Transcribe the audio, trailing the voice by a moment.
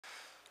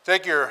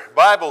Take your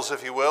Bibles,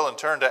 if you will, and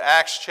turn to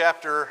Acts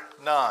chapter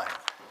 9.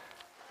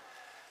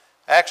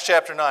 Acts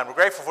chapter 9. We're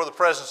grateful for the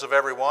presence of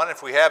everyone.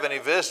 If we have any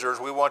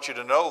visitors, we want you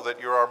to know that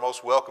you're our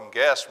most welcome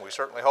guest. We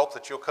certainly hope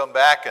that you'll come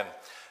back and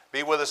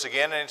be with us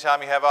again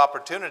anytime you have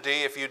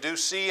opportunity. If you do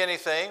see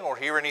anything or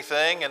hear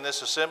anything in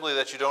this assembly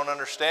that you don't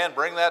understand,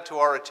 bring that to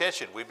our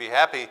attention. We'd be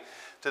happy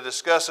to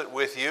discuss it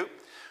with you.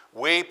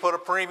 We put a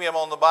premium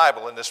on the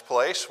Bible in this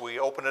place. We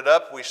open it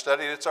up, we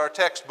study it. It's our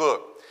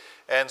textbook.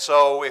 And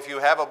so if you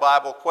have a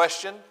Bible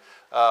question,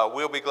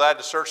 we'll be glad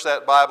to search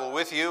that Bible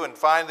with you and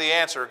find the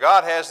answer.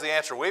 God has the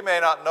answer. We may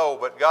not know,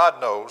 but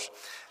God knows,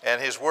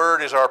 and His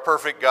Word is our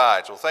perfect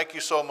guide. So thank you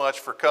so much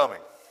for coming.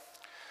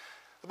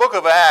 The book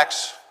of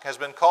Acts has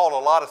been called a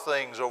lot of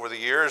things over the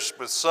years.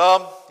 With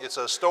some, it's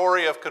a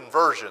story of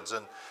conversions,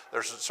 and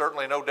there's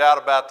certainly no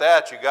doubt about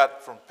that. You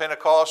got from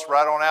Pentecost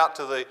right on out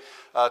to the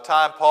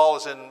time Paul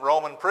is in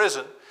Roman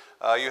prison.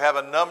 You have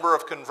a number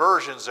of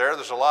conversions there.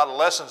 There's a lot of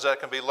lessons that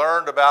can be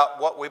learned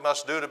about what we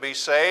must do to be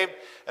saved.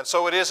 And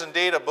so it is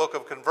indeed a book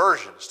of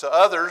conversions. To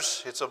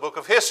others, it's a book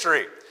of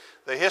history,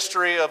 the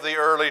history of the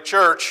early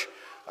church.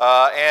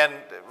 And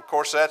of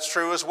course, that's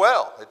true as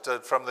well.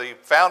 From the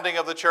founding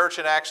of the church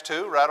in Acts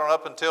 2, right on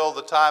up until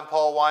the time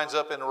Paul winds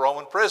up in a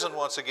Roman prison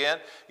once again,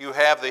 you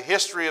have the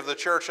history of the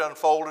church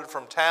unfolded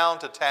from town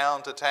to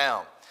town to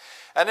town.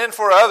 And then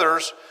for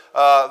others,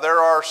 there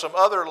are some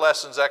other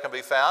lessons that can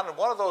be found. And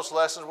one of those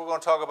lessons we're going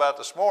to talk about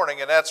this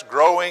morning, and that's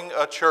growing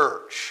a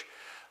church.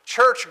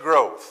 Church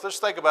growth. Let's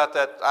think about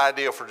that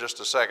idea for just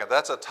a second.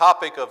 That's a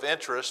topic of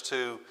interest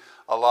to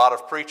a lot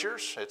of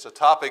preachers. It's a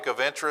topic of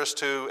interest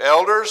to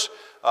elders.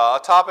 A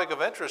topic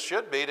of interest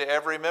should be to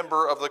every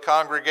member of the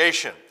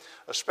congregation,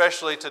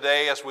 especially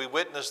today as we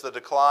witness the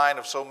decline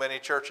of so many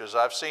churches.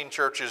 I've seen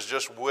churches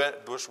just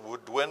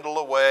dwindle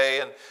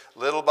away, and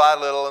little by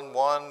little, and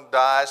one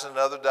dies, and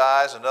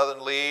another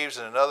leaves,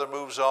 and another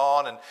moves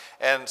on,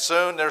 and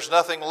soon there's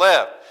nothing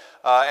left.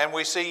 And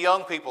we see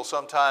young people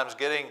sometimes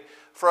getting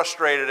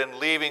frustrated and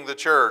leaving the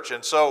church.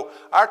 And so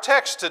our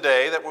text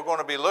today that we're going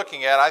to be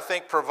looking at, I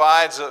think,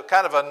 provides a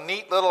kind of a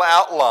neat little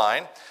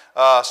outline,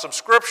 some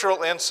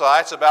scriptural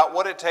insights about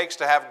what it takes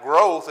to have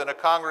growth in a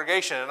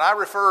congregation. And I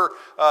refer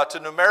to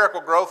numerical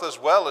growth as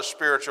well as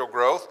spiritual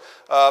growth,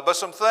 but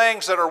some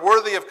things that are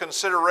worthy of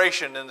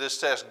consideration in this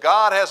text.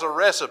 God has a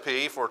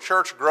recipe for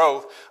church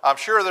growth. I'm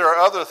sure there are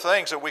other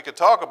things that we could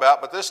talk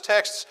about, but this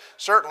text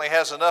certainly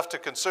has enough to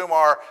consume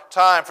our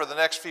time for the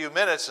next few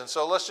minutes. And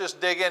so let's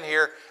just dig in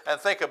here and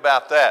think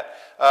about that.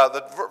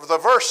 The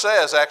verse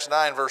says, Acts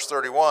 9 verse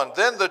 31,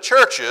 "Then the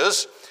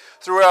churches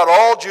throughout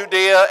all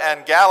Judea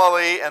and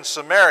Galilee and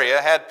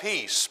Samaria had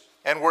peace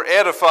and were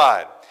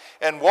edified.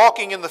 And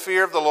walking in the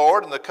fear of the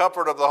Lord and the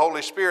comfort of the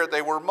Holy Spirit,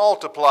 they were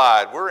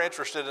multiplied." We're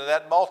interested in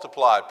that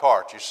multiplied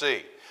part, you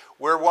see.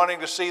 We're wanting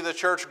to see the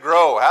church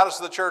grow. How does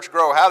the church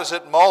grow? How does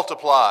it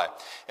multiply?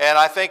 And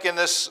I think in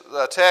this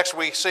text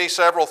we see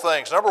several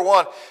things. Number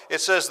one, it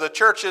says the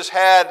churches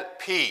had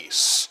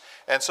peace.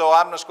 And so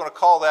I'm just going to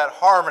call that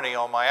harmony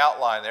on my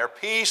outline there,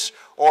 peace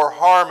or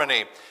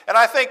harmony. And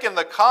I think in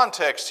the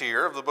context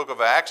here of the book of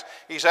Acts,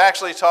 he's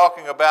actually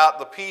talking about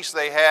the peace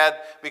they had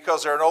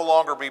because they're no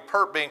longer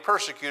being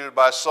persecuted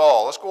by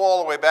Saul. Let's go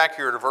all the way back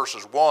here to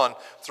verses 1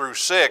 through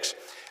 6.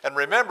 And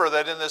remember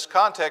that in this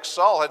context,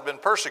 Saul had been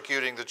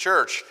persecuting the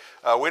church.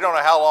 We don't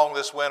know how long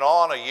this went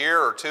on, a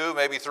year or two,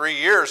 maybe 3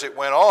 years it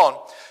went on.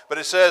 But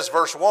it says,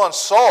 verse 1,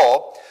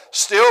 "Saul,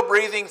 still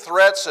breathing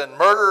threats and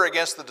murder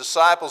against the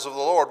disciples of the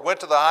Lord, went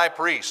to the high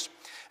priest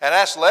and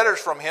asked letters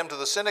from him to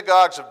the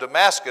synagogues of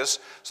Damascus,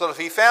 so that if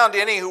he found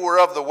any who were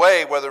of the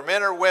way, whether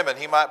men or women,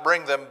 he might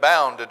bring them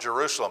bound to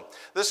Jerusalem."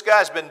 This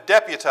guy's been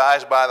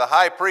deputized by the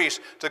high priest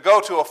to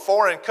go to a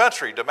foreign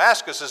country.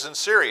 Damascus is in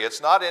Syria.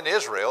 It's not in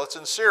Israel. It's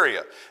in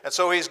Syria. And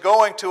so he's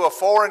going to a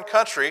foreign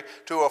country,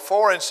 to a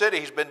foreign city.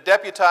 He's been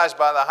deputized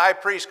by the high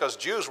priest because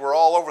Jews were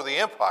all over the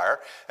empire.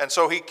 And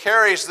so he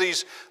carries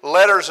these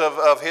letters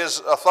of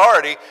his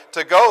authority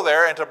to go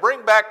there and to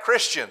bring back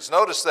Christians.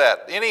 Notice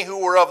that. Any who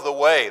were of the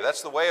way.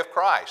 That's the way of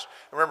Christ.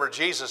 Remember,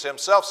 Jesus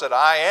himself said,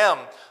 "I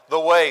am the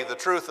way, the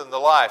truth, and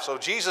the life." So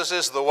Jesus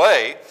is the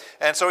way.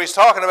 And so he's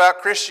talking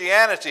about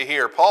Christianity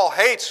here. Paul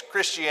hates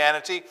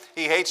Christianity.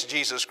 He hates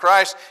Jesus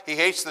Christ. He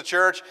hates the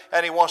church,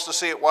 and he wants to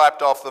see it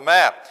wiped off the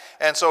map.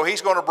 And so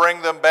he's going to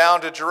bring them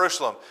bound to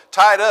Jerusalem,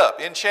 tied up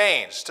in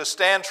chains to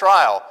stand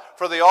trial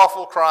for the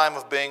awful crime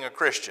of being a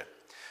Christian.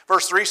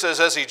 Verse 3 says,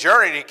 "As he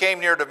journeyed, he came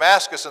near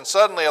Damascus, and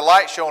suddenly a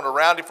light shone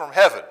around him from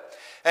heaven.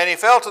 And he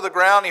fell to the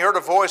ground. He heard a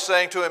voice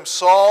saying to him,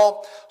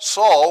 'Saul,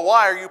 Saul,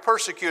 why are you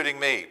persecuting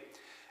me?'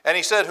 And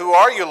he said, 'Who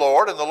are you,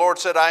 Lord?' And the Lord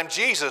said, 'I am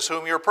Jesus,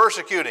 whom you're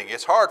persecuting.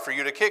 It's hard for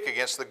you to kick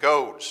against the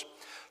goads.'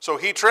 So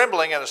he,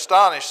 trembling and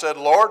astonished, said,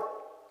 'Lord,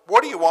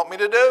 what do you want me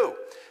to do?'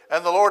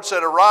 And the Lord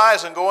said,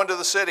 'Arise and go into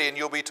the city, and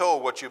you'll be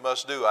told what you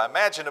must do.'" I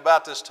imagine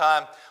about this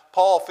time,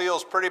 Paul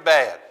feels pretty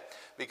bad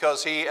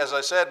because he, as I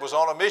said, was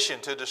on a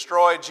mission to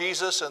destroy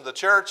Jesus and the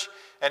church,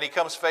 and he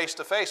comes face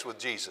to face with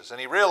Jesus. And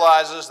he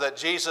realizes that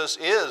Jesus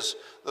is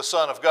the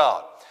Son of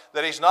God,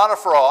 that he's not a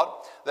fraud,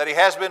 that he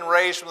has been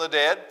raised from the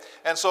dead.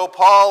 And so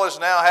Paul is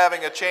now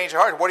having a change of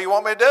heart. What do you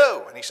want me to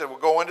do? And he said, we'll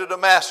go into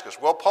Damascus.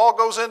 Well, Paul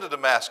goes into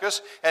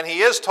Damascus, and he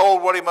is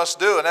told what he must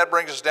do. And that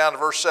brings us down to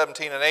verse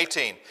 17 and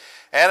 18.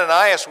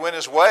 Ananias went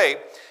his way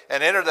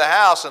and entered the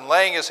house, and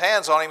laying his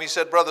hands on him, he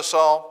said, Brother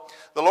Saul,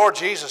 the Lord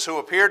Jesus, who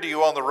appeared to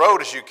you on the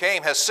road as you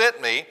came, has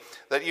sent me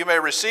that you may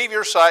receive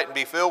your sight and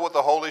be filled with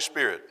the Holy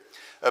Spirit.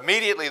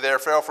 Immediately there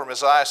fell from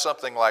his eyes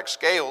something like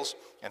scales,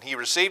 and he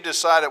received his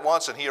sight at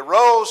once, and he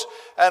arose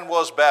and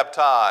was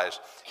baptized.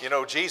 You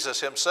know,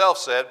 Jesus himself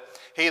said,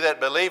 he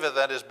that believeth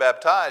and is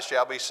baptized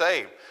shall be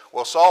saved.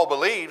 Well, Saul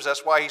believes.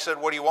 That's why he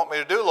said, what do you want me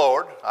to do,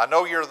 Lord? I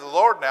know you're the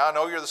Lord now. I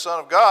know you're the Son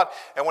of God.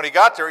 And when he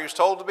got there, he was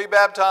told to be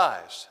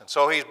baptized. And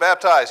so he's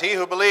baptized. He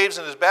who believes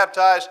and is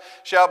baptized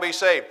shall be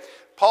saved.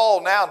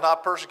 Paul now is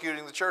not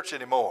persecuting the church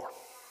anymore.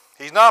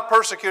 He's not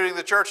persecuting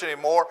the church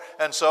anymore,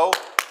 and so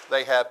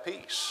they have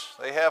peace.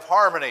 They have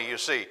harmony, you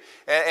see.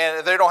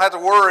 And they don't have to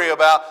worry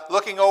about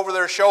looking over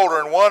their shoulder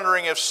and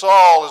wondering if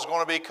Saul is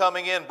going to be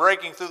coming in,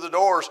 breaking through the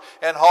doors,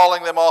 and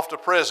hauling them off to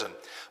prison.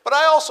 But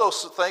I also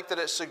think that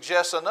it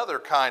suggests another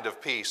kind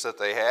of peace that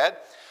they had.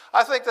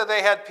 I think that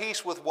they had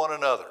peace with one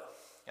another.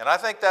 And I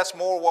think that's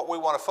more what we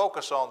want to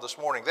focus on this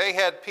morning. They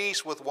had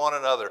peace with one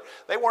another.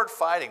 They weren't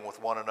fighting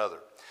with one another.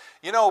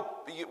 You know,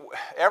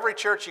 every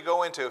church you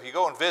go into, if you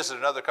go and visit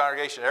another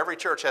congregation, every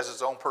church has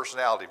its own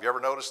personality. Have you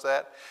ever noticed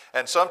that?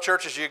 And some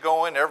churches you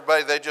go in,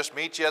 everybody, they just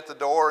meet you at the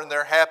door and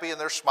they're happy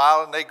and they're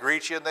smiling and they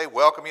greet you and they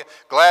welcome you.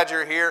 Glad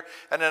you're here.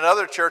 And in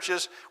other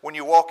churches, when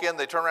you walk in,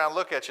 they turn around and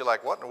look at you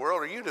like, what in the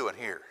world are you doing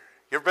here?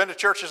 You ever been to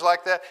churches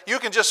like that? You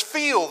can just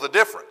feel the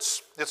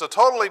difference. It's a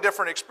totally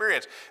different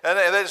experience. And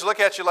they just look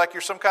at you like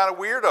you're some kind of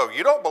weirdo.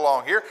 You don't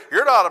belong here.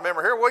 You're not a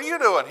member here. What are you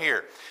doing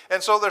here?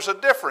 And so there's a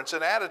difference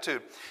in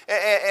attitude.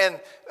 And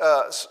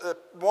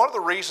one of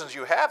the reasons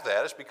you have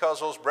that is because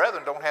those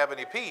brethren don't have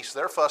any peace.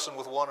 They're fussing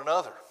with one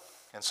another.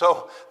 And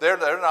so they're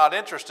not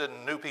interested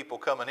in new people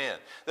coming in.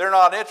 They're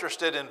not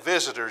interested in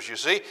visitors, you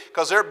see,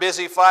 because they're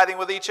busy fighting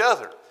with each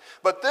other.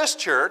 But this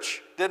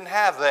church didn't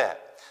have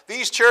that.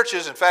 These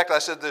churches, in fact, I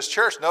said this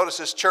church, notice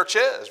this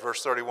churches,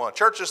 verse 31.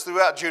 Churches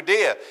throughout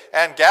Judea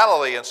and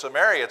Galilee and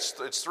Samaria.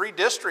 It's 3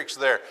 districts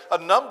there, a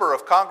number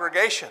of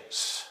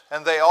congregations.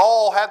 And they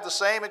all had the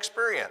same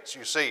experience,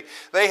 you see.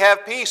 They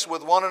have peace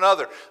with one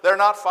another. They're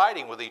not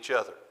fighting with each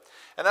other.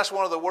 And that's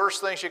one of the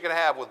worst things you can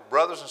have with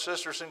brothers and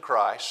sisters in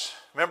Christ,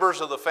 members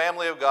of the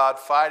family of God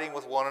fighting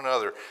with one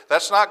another.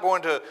 That's not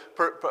going to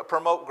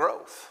promote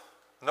growth.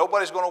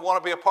 Nobody's going to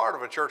want to be a part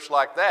of a church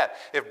like that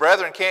if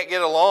brethren can't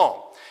get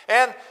along.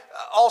 And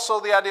also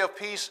the idea of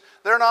peace,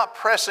 they're not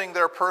pressing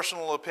their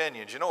personal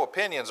opinions. You know,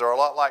 opinions are a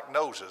lot like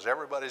noses.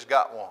 Everybody's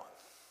got one.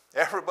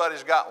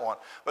 Everybody's got one.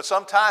 But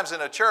sometimes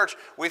in a church,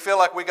 we feel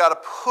like we got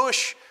to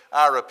push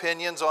our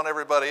opinions on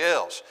everybody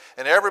else.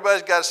 And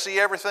everybody's got to see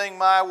everything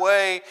my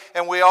way,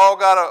 and we all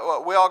got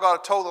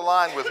to toe the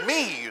line with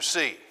me, you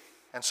see.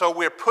 And so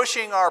we're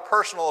pushing our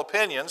personal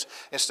opinions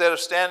instead of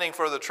standing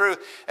for the truth,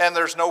 and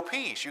there's no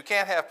peace. You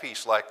can't have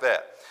peace like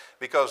that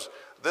because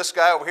this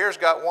guy over here's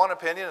got one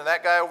opinion and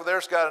that guy over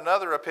there's got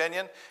another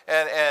opinion,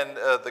 and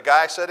the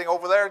guy sitting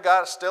over there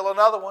got still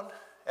another one,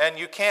 and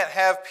you can't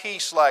have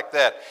peace like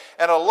that.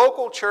 And a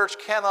local church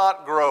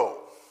cannot grow.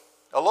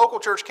 A local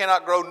church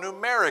cannot grow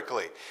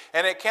numerically,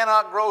 and it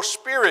cannot grow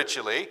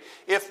spiritually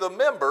if the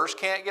members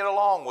can't get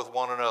along with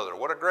one another.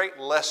 What a great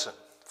lesson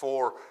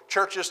for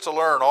churches to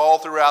learn all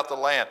throughout the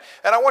land.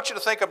 And I want you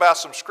to think about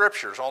some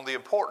scriptures on the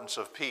importance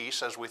of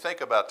peace as we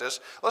think about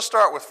this. Let's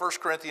start with 1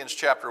 Corinthians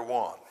chapter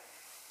 1.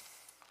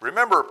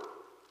 Remember,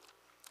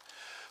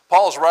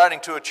 Paul's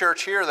writing to a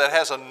church here that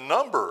has a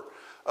number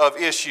of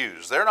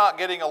issues. They're not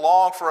getting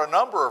along for a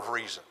number of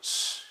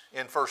reasons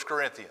in 1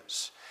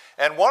 Corinthians.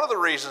 And one of the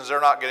reasons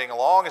they're not getting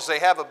along is they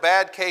have a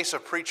bad case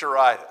of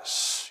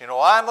preacheritis. You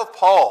know, I'm of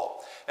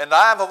Paul, and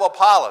I'm of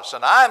Apollos,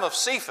 and I'm of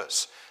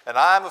Cephas, and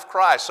I'm of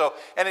Christ.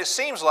 And it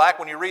seems like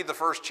when you read the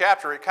first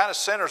chapter, it kind of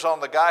centers on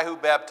the guy who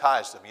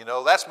baptized them. You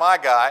know, that's my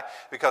guy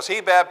because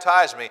he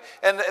baptized me.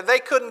 And they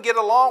couldn't get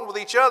along with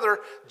each other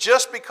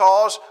just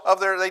because of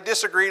they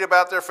disagreed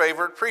about their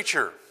favorite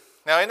preacher.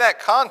 Now, in that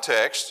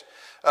context,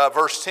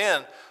 verse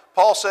 10,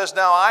 Paul says,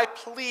 now I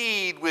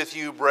plead with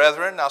you,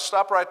 brethren. Now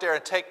stop right there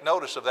and take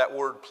notice of that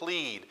word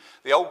plead.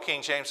 The old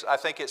King James, I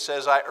think it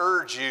says, I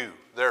urge you,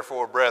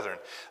 therefore, brethren.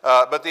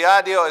 But the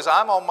idea is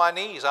I'm on my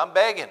knees. I'm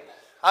begging.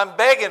 I'm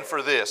begging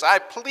for this. I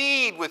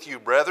plead with you,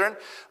 brethren,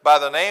 by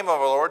the name of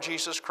our Lord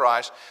Jesus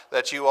Christ,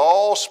 that you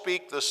all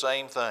speak the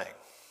same thing,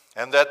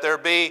 and that there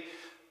be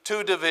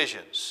 2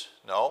 divisions.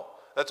 No.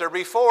 That there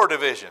be 4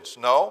 divisions.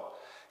 No.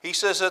 He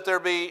says that there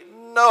be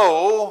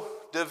no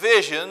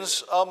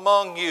divisions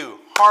among you.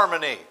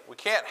 Harmony. We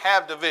can't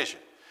have division.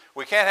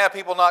 We can't have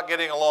people not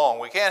getting along.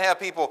 We can't have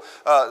people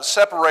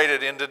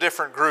separated into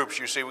different groups,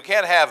 you see. We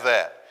can't have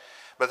that.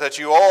 But that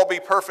you all be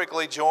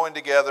perfectly joined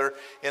together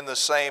in the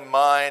same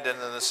mind and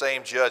in the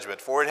same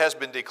judgment. For it has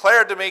been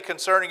declared to me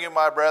concerning you,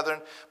 my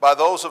brethren, by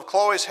those of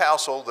Chloe's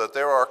household, that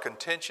there are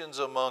contentions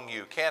among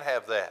you. Can't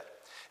have that.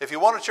 If you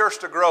want a church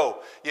to grow,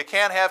 you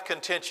can't have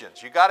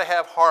contentions. You've got to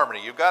have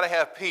harmony. You've got to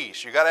have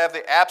peace. You've got to have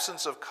the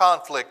absence of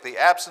conflict, the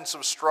absence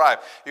of strife.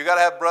 You've got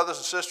to have brothers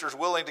and sisters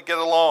willing to get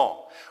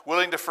along,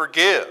 willing to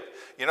forgive.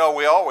 You know,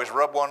 we always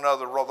rub one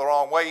another the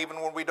wrong way,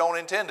 even when we don't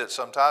intend it.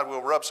 Sometimes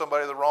we'll rub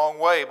somebody the wrong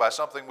way by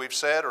something we've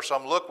said or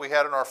some look we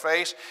had in our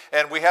face,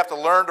 and we have to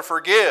learn to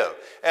forgive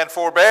and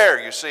forbear,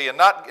 you see, and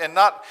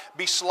not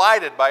be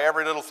slighted by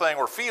every little thing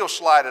or feel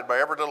slighted by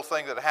every little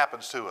thing that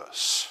happens to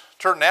us.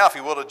 Turn now, if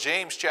you will, to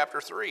James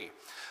chapter 3,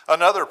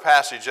 another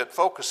passage that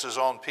focuses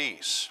on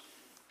peace.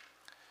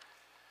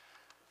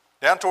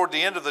 Down toward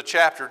the end of the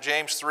chapter,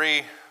 James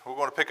 3, we're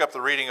going to pick up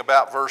the reading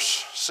about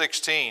verse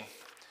 16.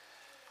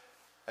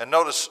 And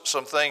notice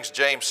some things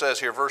James says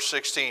here, verse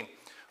 16.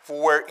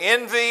 For where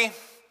envy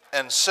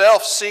and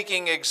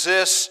self-seeking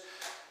exists,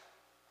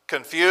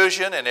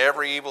 confusion and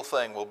every evil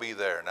thing will be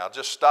there. Now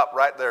just stop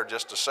right there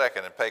just a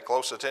second and pay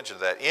close attention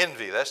to that.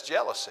 Envy, that's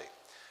jealousy.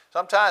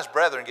 Sometimes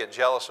brethren get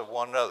jealous of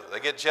one another. They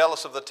get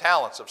jealous of the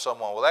talents of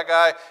someone. Well, that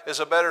guy is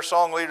a better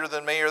song leader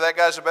than me, or that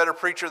guy's a better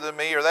preacher than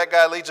me, or that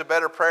guy leads a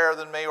better prayer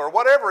than me, or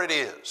whatever it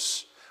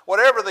is.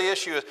 Whatever the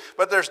issue is.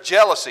 But there's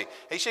jealousy.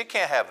 He said, you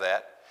can't have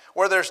that.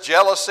 Where there's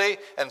jealousy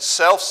and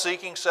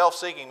self-seeking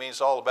means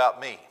it's all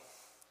about me.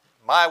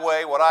 My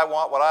way, what I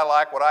want, what I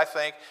like, what I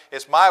think.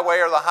 It's my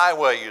way or the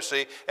highway, you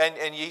see.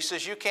 And he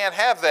says you can't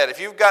have that. If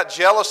you've got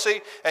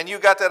jealousy and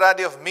you've got that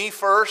idea of me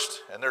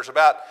first, and there's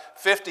about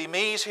 50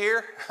 me's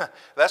here,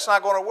 that's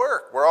not going to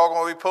work. We're all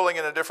going to be pulling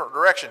in a different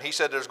direction. He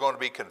said there's going to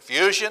be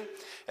confusion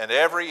and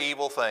every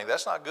evil thing.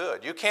 That's not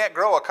good. You can't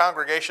grow a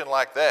congregation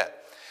like that.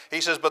 He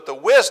says, but the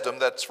wisdom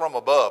that's from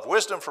above,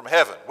 wisdom from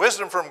heaven,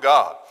 wisdom from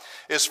God,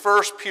 is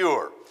first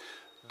pure,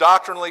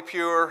 doctrinally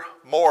pure,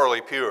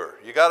 morally pure.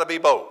 You got to be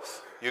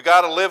both. You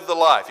got to live the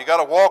life. You got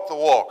to walk the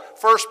walk.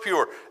 First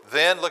pure,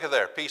 then look at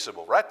there,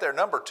 peaceable. Right there,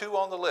 number 2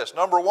 on the list.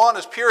 Number 1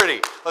 is purity.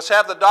 Let's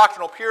have the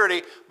doctrinal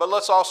purity, but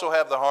let's also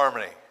have the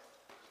harmony.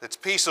 It's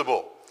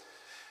peaceable,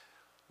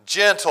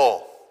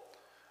 gentle,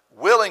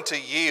 willing to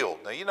yield.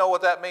 Now you know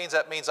what that means?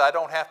 That means I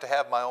don't have to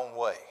have my own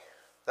way.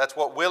 That's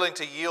what willing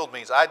to yield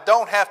means. I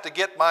don't have to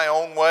get my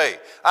own way.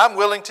 I'm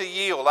willing to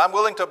yield. I'm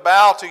willing to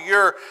bow to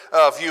your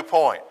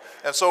viewpoint.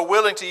 And so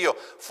willing to yield.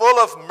 Full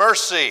of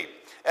mercy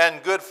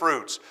and good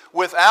fruits.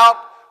 Without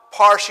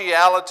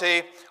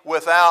partiality,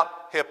 without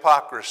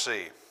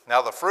hypocrisy.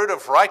 Now the fruit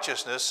of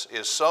righteousness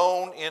is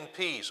sown in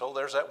peace. Oh,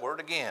 there's that word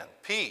again.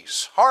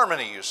 Peace.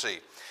 Harmony, you see.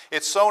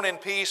 It's sown in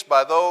peace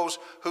by those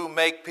who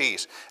make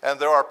peace. And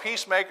there are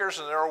peacemakers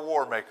and there are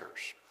war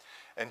makers.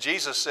 And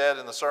Jesus said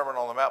in the Sermon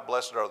on the Mount,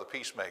 blessed are the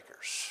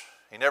peacemakers.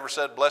 He never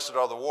said blessed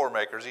are the war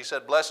makers. He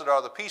said blessed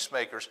are the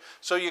peacemakers.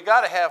 So you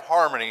got to have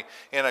harmony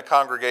in a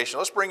congregation.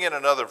 Let's bring in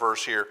another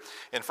verse here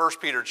in 1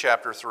 Peter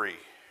chapter 3.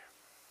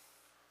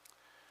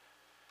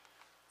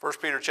 1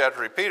 Peter chapter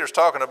 3. Peter's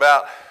talking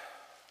about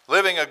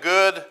living a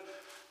good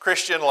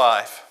Christian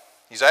life.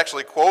 He's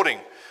actually quoting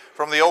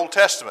from the Old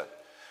Testament.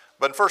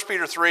 But in 1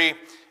 Peter 3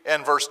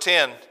 and verse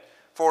 10,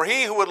 for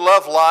he who would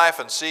love life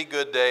and see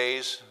good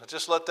days,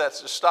 just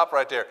stop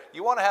right there.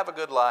 You want to have a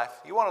good life.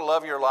 You want to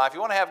love your life. You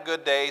want to have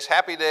good days,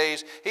 happy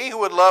days. He who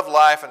would love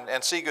life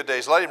and see good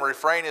days, let him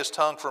refrain his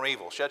tongue from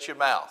evil. Shut your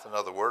mouth, in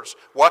other words.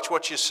 Watch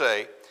what you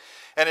say.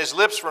 And his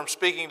lips from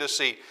speaking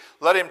deceit.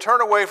 Let him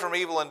turn away from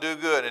evil and do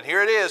good. And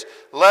here it is.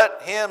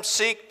 Let him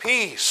seek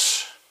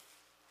peace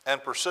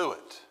and pursue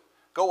it.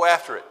 Go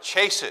after it.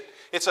 Chase it.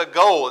 It's a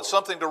goal. It's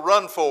something to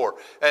run for.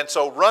 And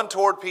so run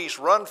toward peace.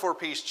 Run for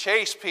peace.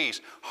 Chase peace.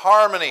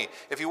 Harmony.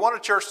 If you want a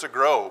church to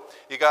grow,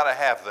 you got to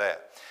have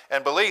that.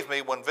 And believe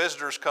me, when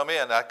visitors come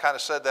in, I kind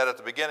of said that at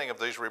the beginning of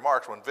these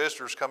remarks, when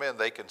visitors come in,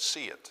 they can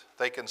see it.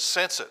 They can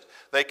sense it.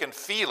 They can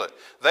feel it.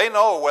 They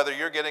know whether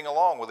you're getting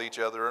along with each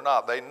other or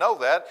not. They know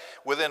that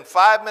within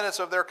 5 minutes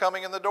of their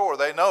coming in the door.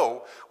 They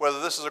know whether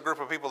this is a group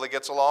of people that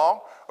gets along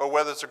or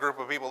whether it's a group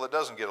of people that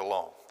doesn't get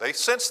along. They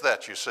sense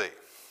that, you see.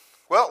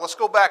 Well, let's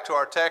go back to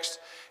our text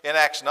in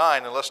Acts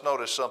 9 and let's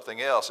notice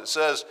something else. It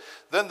says,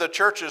 then the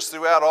churches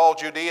throughout all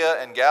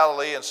Judea and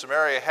Galilee and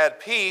Samaria had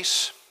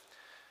peace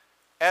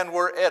and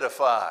were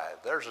edified.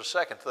 There's a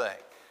second thing.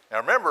 Now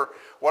remember,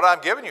 what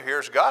I'm giving you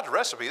here is God's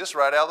recipe. This is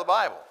right out of the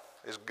Bible.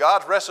 It's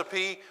God's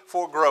recipe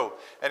for growth.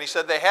 And he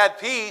said they had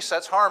peace,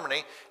 that's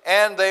harmony,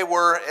 and they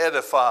were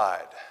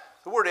edified.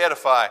 The word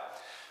edify,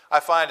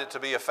 I find it to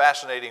be a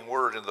fascinating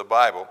word in the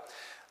Bible.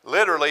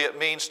 Literally, it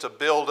means to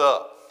build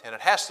up. And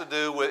it has to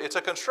do with, it's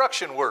a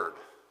construction word.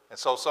 And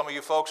so some of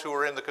you folks who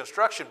are in the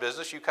construction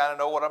business, you kind of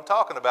know what I'm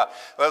talking about.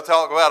 They'll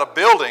talk about a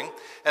building,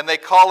 and they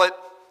call it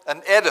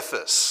an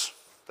edifice.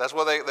 That's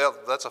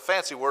that's a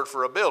fancy word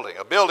for a building.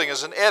 A building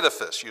is an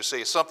edifice, you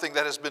see, something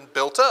that has been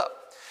built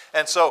up.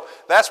 And so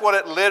that's what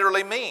it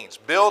literally means,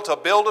 build a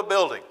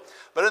building.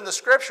 But in the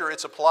Scripture,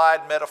 it's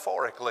applied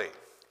metaphorically.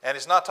 And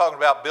it's not talking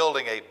about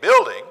building a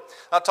building,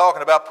 not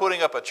talking about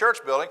putting up a church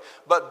building,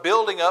 but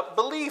building up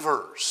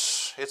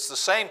believers. It's the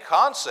same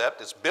concept.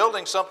 It's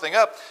building something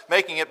up,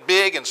 making it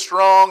big and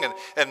strong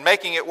and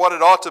making it what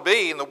it ought to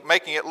be and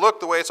making it look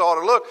the way it's ought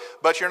to look.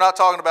 But you're not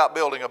talking about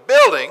building a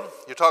building.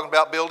 You're talking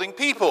about building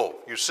people,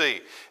 you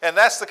see. And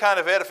that's the kind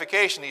of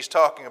edification he's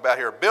talking about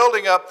here,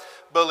 building up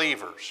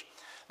believers.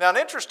 Now, an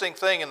interesting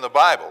thing in the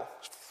Bible,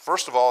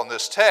 first of all in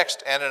this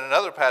text and in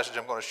another passage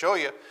I'm going to show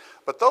you,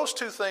 but those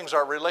two things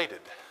are related.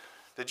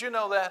 Did you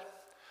know that?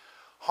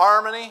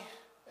 Harmony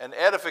and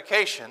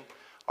edification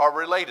are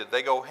related.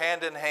 They go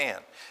hand in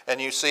hand. And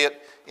you see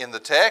it in the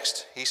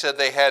text. He said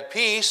they had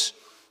peace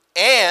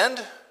and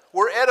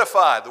were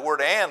edified. The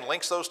word "and"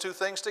 links those two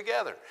things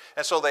together.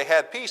 And so they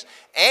had peace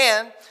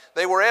and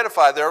they were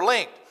edified. They're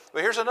linked.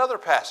 But here's another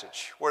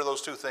passage where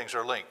those two things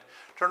are linked.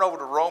 Turn over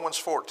to Romans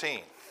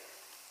 14.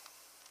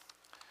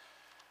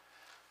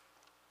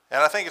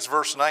 And I think it's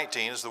verse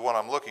 19 is the one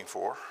I'm looking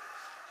for.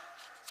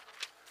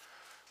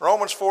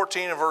 Romans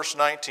 14 and verse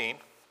 19.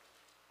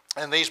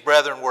 And these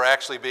brethren were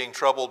actually being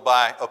troubled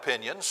by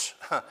opinions.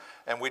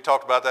 And we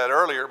talked about that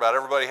earlier, about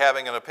everybody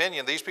having an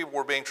opinion. These people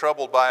were being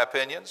troubled by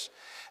opinions.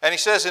 And he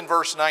says in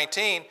verse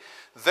 19,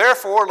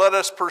 therefore let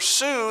us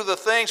pursue the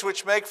things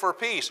which make for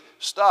peace.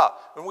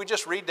 Stop. When we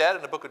just read that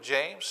in the book of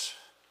James,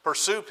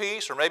 pursue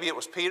peace, or maybe it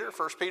was Peter,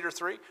 1 Peter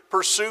 3,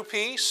 pursue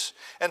peace.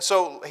 And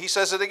so he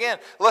says it again,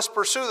 let's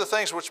pursue the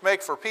things which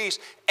make for peace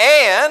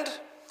and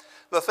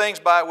the things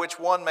by which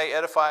one may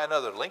edify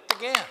another. Linked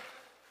again.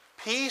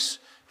 Peace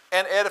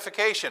and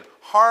edification.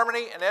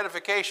 Harmony and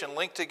edification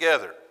linked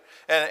together.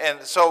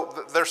 And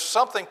so there's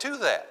something to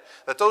that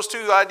those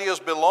two ideas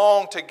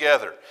belong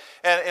together.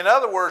 And in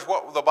other words,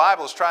 what the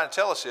Bible is trying to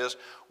tell us is,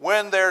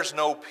 when there's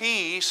no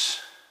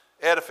peace,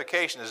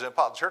 edification is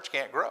impossible. The church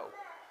can't grow.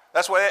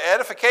 That's what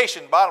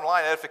edification, bottom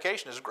line,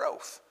 edification is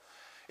growth.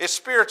 It's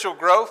spiritual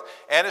growth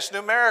and it's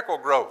numerical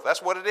growth.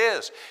 That's what it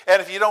is.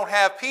 And if you don't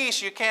have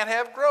peace, you can't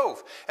have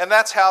growth. And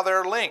that's how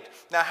they're linked.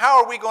 Now,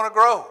 how are we going to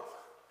grow?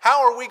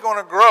 How are we going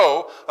to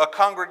grow a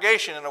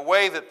congregation in a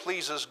way that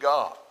pleases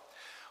God?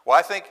 Well,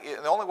 I think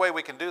the only way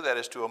we can do that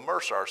is to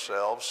immerse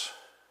ourselves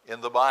in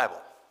the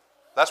Bible.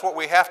 That's what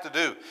we have to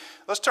do.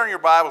 Let's turn your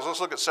Bibles. Let's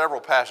look at several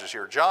passages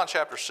here. John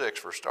chapter 6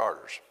 for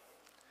starters.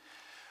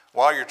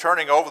 While you're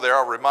turning over there,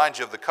 I'll remind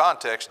you of the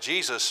context.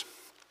 Jesus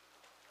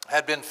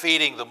had been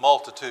feeding the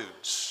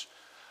multitudes,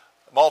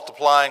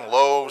 multiplying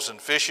loaves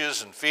and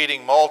fishes and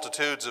feeding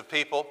multitudes of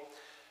people.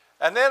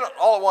 And then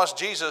all at once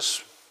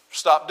Jesus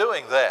stopped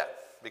doing that,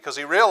 because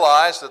he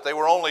realized that they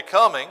were only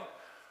coming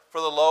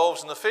for the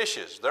loaves and the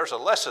fishes. There's a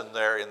lesson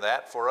there in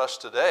that for us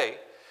today.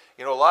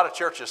 You know, a lot of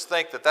churches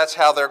think that that's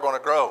how they're going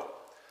to grow.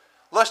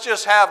 Let's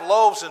just have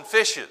loaves and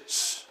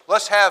fishes.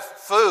 Let's have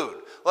food.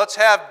 Let's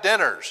have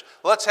dinners.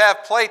 Let's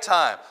have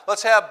playtime.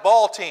 Let's have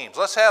ball teams.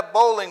 Let's have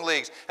bowling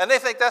leagues. And they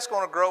think that's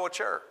going to grow a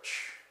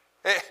church.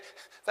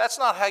 That's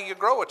not how you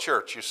grow a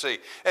church, you see.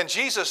 And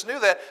Jesus knew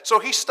that, so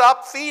he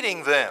stopped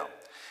feeding them.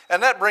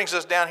 And that brings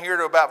us down here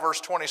to about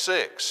verse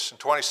 26 and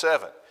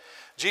 27.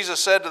 Jesus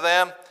said to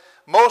them,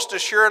 most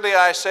assuredly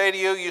I say to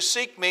you, you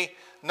seek me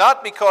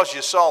not because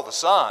you saw the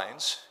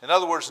signs. In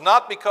other words,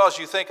 not because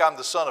you think I'm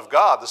the Son of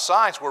God. The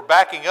signs were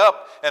backing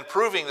up and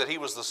proving that he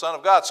was the Son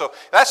of God. So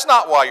that's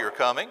not why you're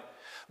coming.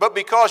 But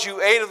because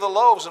you ate of the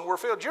loaves and were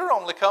filled, you're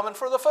only coming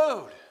for the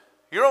food.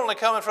 You're only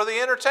coming for the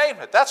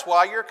entertainment. That's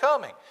why you're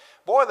coming.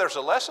 Boy, there's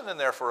a lesson in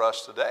there for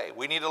us today.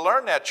 We need to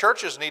learn that.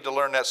 Churches need to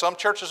learn that. Some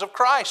churches of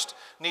Christ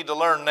need to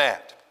learn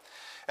that.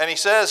 And he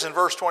says in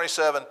verse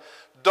 27,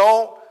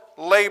 don't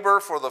labor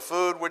for the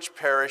food which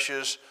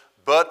perishes,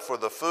 but for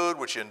the food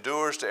which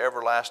endures to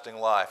everlasting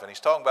life. And he's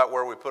talking about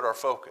where we put our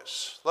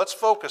focus. Let's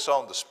focus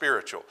on the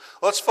spiritual.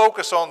 Let's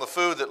focus on the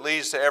food that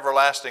leads to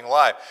everlasting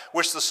life,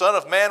 which the Son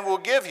of Man will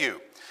give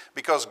you,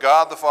 because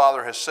God the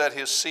Father has set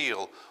his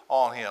seal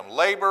on him.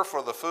 Labor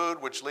for the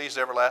food which leads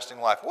to everlasting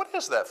life. What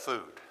is that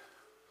food?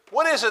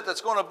 What is it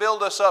that's going to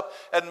build us up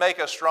and make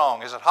us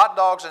strong? Is it hot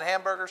dogs and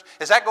hamburgers?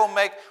 Is that going to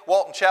make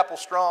Walton Chapel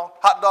strong?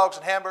 Hot dogs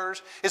and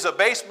hamburgers? Is a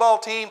baseball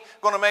team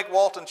going to make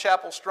Walton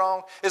Chapel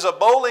strong? Is a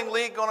bowling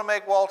league going to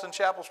make Walton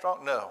Chapel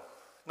strong? No,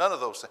 none of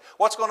those things.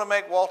 What's going to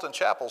make Walton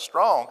Chapel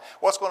strong,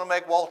 what's going to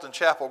make Walton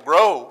Chapel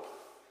grow,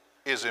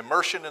 is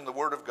immersion in the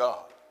Word of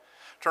God.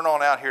 Turn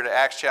on out here to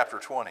Acts chapter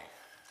 20.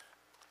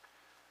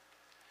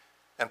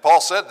 And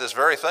Paul said this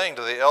very thing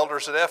to the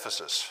elders at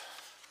Ephesus.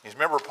 You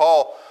remember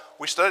Paul,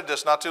 we studied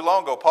this not too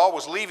long ago. Paul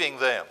was leaving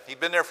them. He'd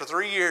been there for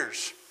 3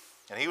 years.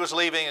 And he was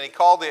leaving, and he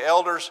called the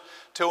elders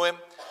to him,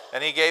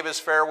 and he gave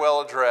his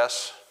farewell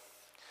address.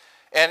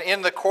 And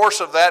in the course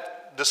of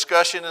that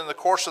discussion, in the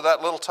course of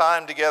that little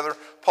time together,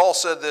 Paul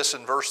said this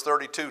in verse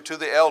 32 to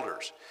the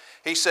elders.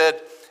 He said,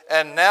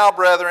 and now,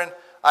 brethren,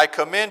 I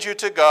commend you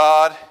to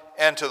God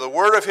and to the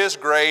word of his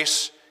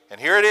grace, and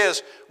here it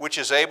is, which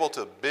is able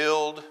to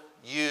build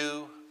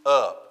you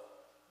up.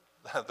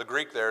 The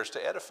Greek there is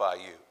to edify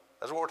you.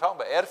 That's what we're talking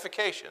about,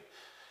 edification.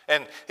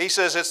 And he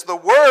says it's the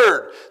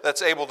Word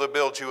that's able to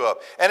build you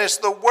up. And it's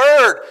the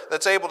Word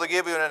that's able to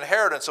give you an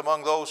inheritance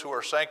among those who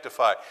are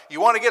sanctified.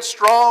 You want to get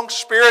strong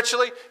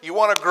spiritually? You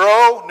want to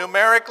grow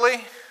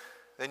numerically?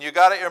 Then you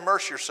got to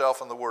immerse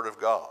yourself in the Word of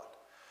God.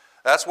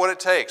 That's what it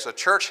takes. A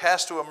church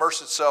has to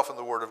immerse itself in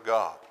the Word of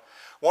God.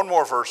 One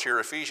more verse here,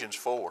 Ephesians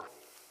 4.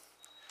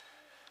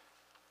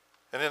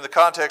 And in the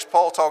context,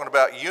 Paul talking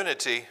about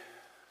unity,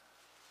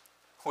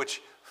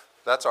 which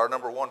that's our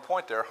number one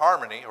point there,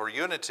 harmony or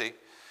unity.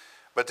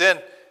 But then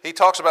he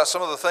talks about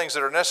some of the things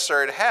that are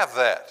necessary to have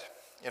that.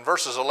 In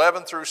verses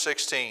 11 through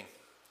 16,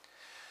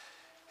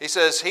 he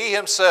says, he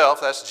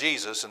himself, that's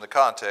Jesus in the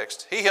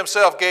context, he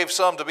himself gave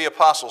some to be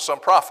apostles, some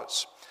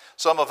prophets,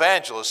 some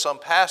evangelists, some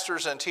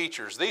pastors and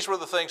teachers. These were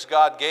the things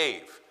God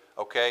gave,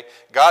 okay?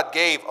 God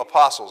gave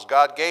apostles,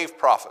 God gave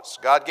prophets,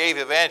 God gave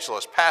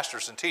evangelists,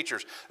 pastors and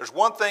teachers. There's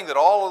one thing that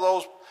all of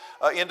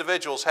those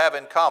individuals have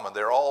in common.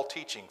 They're all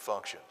teaching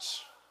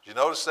functions. Did you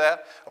notice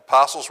that?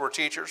 Apostles were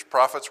teachers,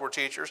 prophets were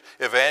teachers,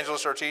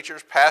 evangelists are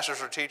teachers,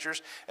 pastors are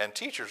teachers, and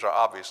teachers are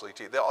obviously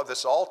teachers. This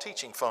is all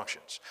teaching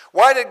functions.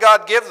 Why did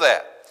God give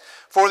that?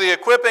 For the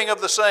equipping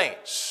of the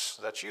saints.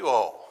 That's you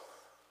all.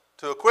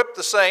 To equip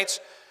the saints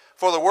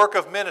for the work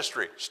of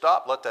ministry.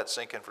 Stop, let that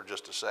sink in for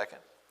just a second.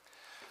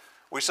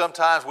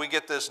 Sometimes we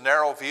get this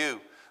narrow view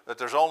that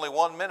there's only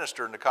one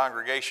minister in the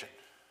congregation.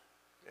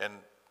 And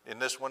in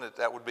this one,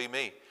 that would be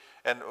me.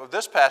 And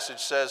this passage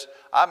says,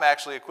 I'm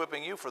actually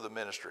equipping you for the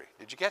ministry.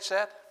 Did you catch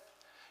that?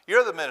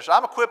 You're the minister.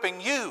 I'm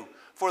equipping you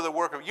for the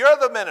work of, you're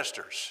the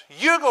ministers.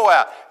 You go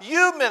out,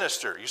 you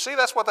minister. You see,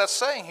 that's what that's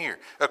saying here.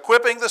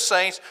 Equipping the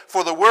saints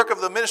for the work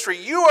of the ministry.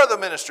 You are the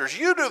ministers.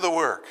 You do the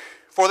work.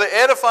 For the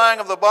edifying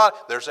of the body.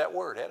 There's that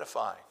word,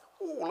 edifying.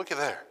 Oh, look at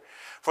there.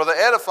 For the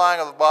edifying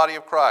of the body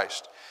of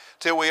Christ.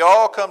 Till we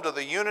all come to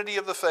the unity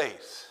of the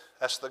faith.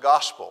 That's the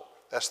gospel.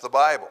 That's the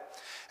Bible.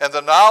 And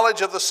the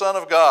knowledge of the Son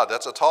of God.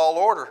 That's a tall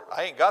order.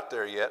 I ain't got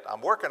there yet. I'm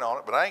working on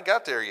it, but I ain't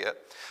got there yet.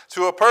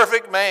 To a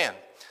perfect man,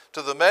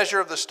 to the measure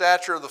of the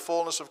stature of the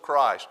fullness of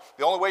Christ.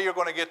 The only way you're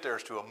going to get there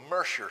is to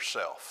immerse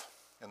yourself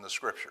in the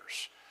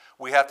Scriptures.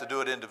 We have to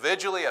do it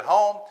individually at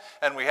home,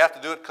 and we have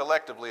to do it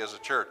collectively as a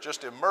church.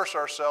 Just immerse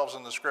ourselves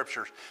in the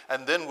Scriptures,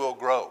 and then we'll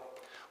grow.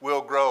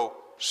 We'll grow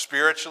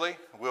spiritually,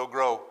 we'll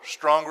grow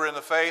stronger in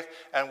the faith,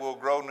 and we'll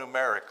grow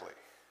numerically.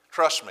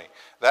 Trust me,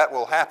 that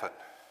will happen.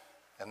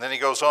 And then he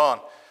goes on,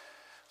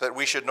 that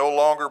we should no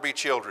longer be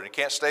children. You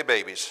can't stay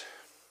babies.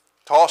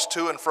 Tossed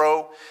to and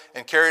fro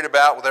and carried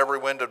about with every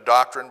wind of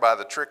doctrine by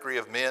the trickery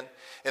of men,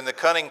 in the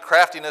cunning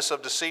craftiness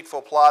of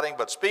deceitful plotting,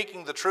 but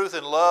speaking the truth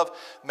in love,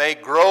 may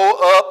grow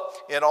up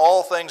in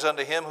all things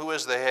unto him who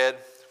is the head,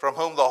 from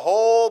whom the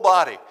whole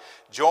body,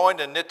 joined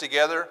and knit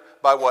together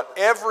by what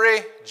every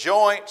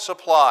joint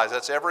supplies.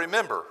 That's every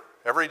member.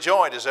 Every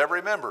joint is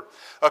every member.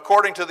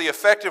 According to the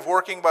effective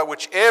working by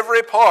which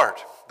every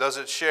part does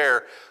its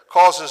share,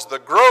 causes the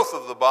growth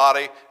of the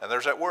body, and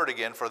there's that word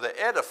again, for the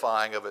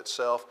edifying of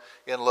itself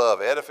in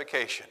love,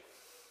 edification.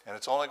 And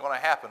it's only going to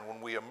happen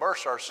when we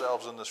immerse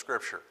ourselves in the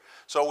Scripture.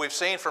 So we've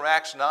seen from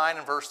Acts 9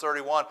 and verse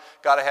 31,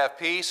 got to have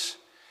peace,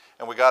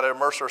 and we got to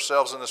immerse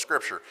ourselves in the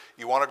Scripture.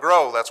 You want to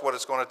grow, that's what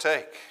it's going to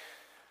take.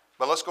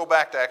 But let's go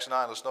back to Acts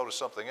 9, let's notice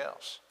something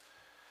else.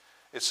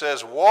 It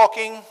says,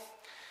 walking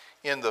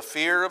in the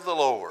fear of the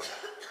Lord.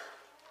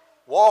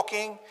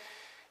 Walking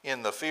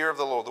in the fear of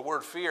the Lord. The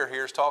word fear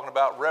here is talking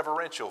about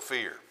reverential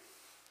fear.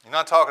 You're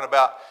not talking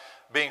about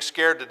being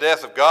scared to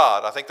death of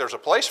God. I think there's a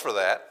place for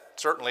that. It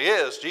certainly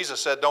is. Jesus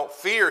said, don't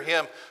fear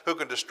him who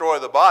can destroy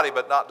the body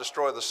but not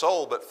destroy the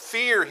soul, but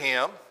fear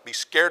him, be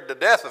scared to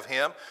death of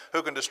him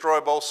who can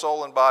destroy both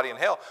soul and body in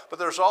hell. But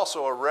there's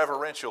also a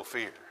reverential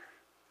fear.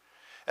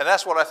 And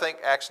that's what I think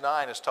Acts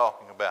 9 is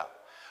talking about.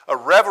 A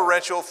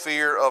reverential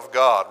fear of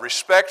God.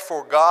 Respect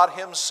for God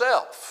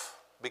himself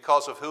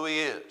because of who he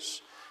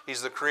is.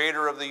 He's the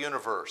creator of the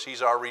universe.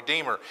 He's our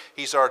redeemer.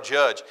 He's our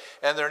judge.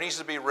 And there needs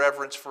to be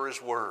reverence for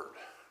his word.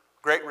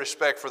 Great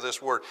respect for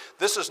this word.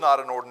 This is not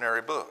an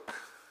ordinary book.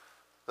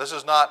 This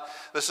is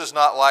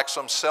not like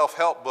some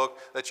self-help book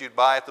that you'd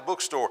buy at the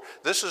bookstore.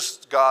 This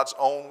is God's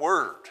own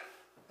word.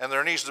 And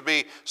there needs to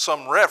be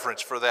some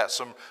reverence for that.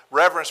 Some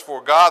reverence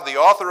for God, the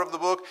author of the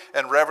book,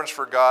 and reverence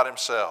for God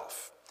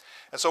himself.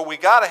 And so we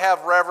got to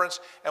have reverence,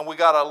 and we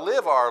got to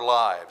live our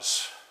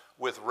lives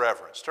with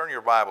reverence. Turn your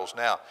Bibles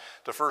now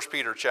to 1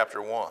 Peter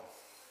chapter 1.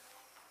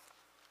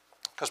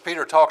 Because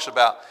Peter talks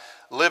about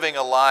living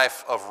a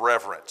life of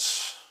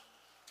reverence,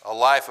 a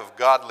life of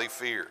godly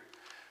fear.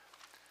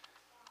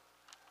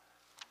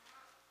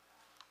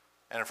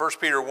 And in 1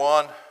 Peter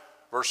 1,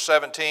 verse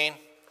 17,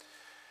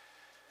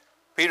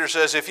 Peter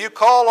says, if you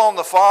call on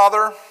the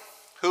Father,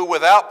 who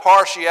without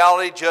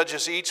partiality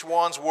judges each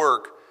one's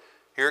work,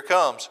 here it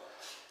comes,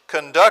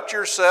 conduct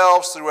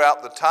yourselves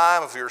throughout the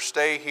time of your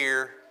stay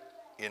here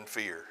in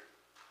fear.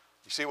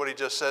 You see what he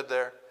just said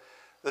there?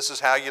 This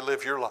is how you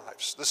live your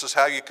lives. This is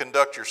how you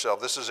conduct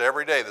yourself. This is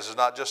every day. This is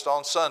not just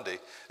on Sunday.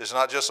 This is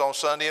not just on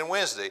Sunday and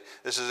Wednesday.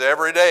 This is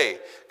every day.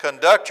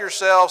 Conduct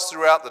yourselves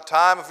throughout the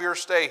time of your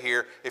stay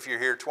here. If you're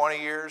here 20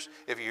 years,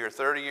 if you're here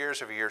 30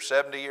 years, if you're here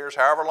 70 years,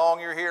 however long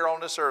you're here on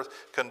this earth,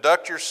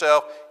 conduct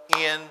yourself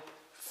in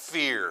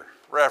fear,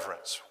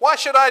 reverence. Why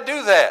should I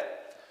do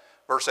that?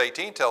 Verse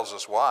 18 tells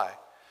us why.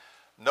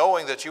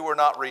 Knowing that you were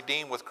not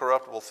redeemed with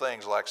corruptible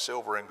things like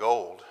silver and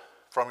gold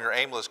from your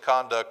aimless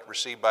conduct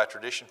received by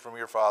tradition from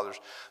your fathers,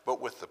 but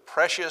with the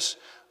precious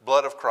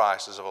blood of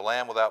Christ as of a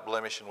lamb without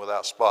blemish and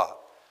without spot.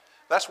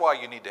 That's why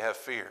you need to have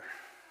fear.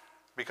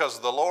 Because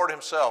the Lord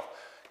himself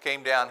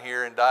came down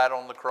here and died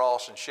on the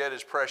cross and shed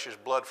his precious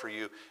blood for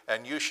you,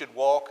 and you should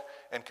walk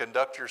and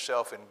conduct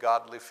yourself in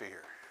godly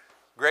fear.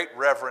 Great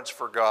reverence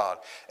for God.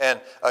 And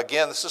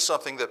again, this is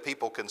something that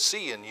people can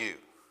see in you,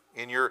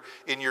 in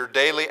your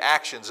daily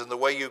actions, in the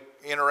way you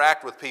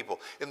interact with people,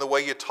 in the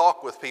way you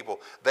talk with people.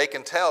 They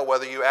can tell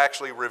whether you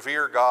actually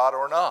revere God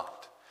or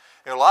not.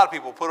 You know, a lot of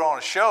people put on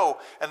a show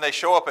and they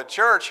show up at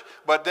church,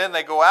 but then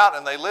they go out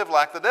and they live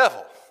like the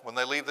devil when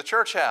they leave the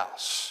church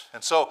house.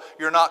 And so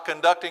you're not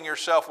conducting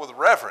yourself with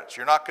reverence.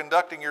 You're not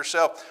conducting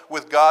yourself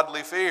with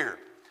godly fear.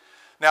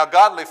 Now,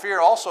 godly fear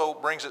also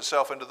brings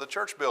itself into the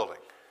church building,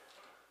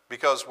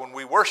 because when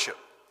we worship,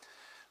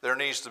 there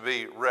needs to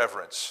be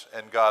reverence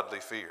and godly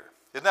fear.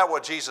 Isn't that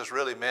what Jesus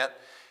really meant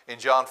in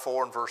John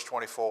 4 and verse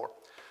 24?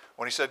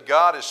 When he said,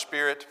 God is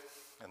spirit,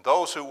 and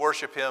those who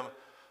worship him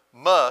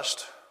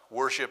must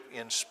worship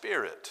in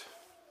spirit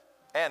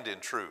and in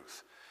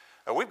truth.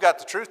 Now, we've got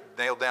the truth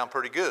nailed down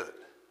pretty good.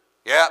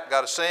 Yeah,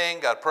 got to sing,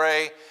 got to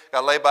pray,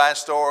 got to lay by in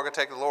store, got to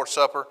take the Lord's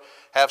Supper,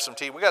 have some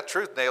tea. We got the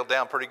truth nailed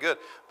down pretty good.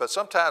 But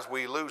sometimes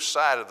we lose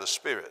sight of the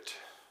spirit.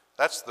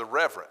 That's the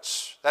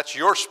reverence. That's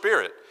your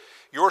spirit.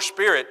 Your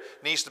spirit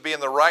needs to be in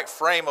the right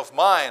frame of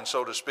mind,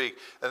 so to speak.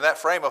 And that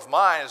frame of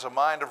mind is a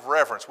mind of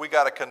reverence. We've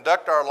got to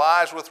conduct our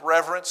lives with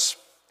reverence,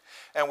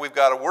 and we've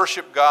got to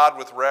worship God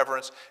with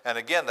reverence. And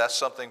again, that's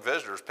something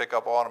visitors pick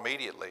up on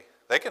immediately.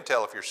 They can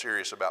tell if you're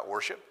serious about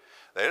worship.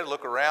 They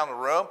look around the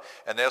room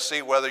and they'll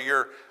see whether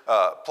you're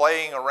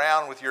playing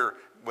around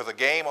with a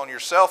game on your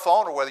cell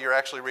phone or whether you're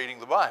actually reading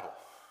the Bible.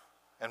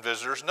 And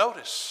visitors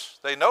notice.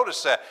 They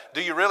notice that.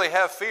 Do you really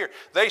have fear?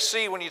 They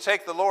see when you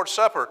take the Lord's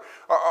Supper,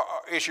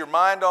 is your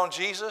mind on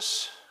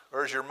Jesus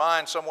or is your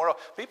mind somewhere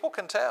else? People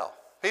can tell.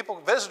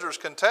 Visitors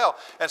can tell.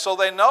 And so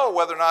they know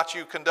whether or not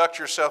you conduct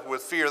yourself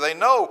with fear. They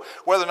know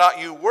whether or not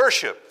you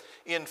worship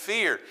in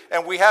fear.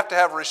 And we have to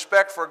have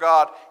respect for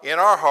God in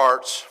our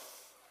hearts,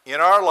 in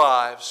our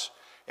lives,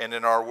 and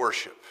in our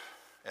worship.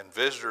 And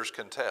visitors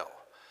can tell.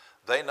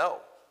 They know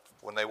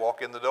when they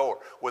walk in the door.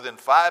 Within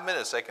 5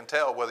 minutes, they can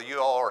tell whether you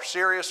all are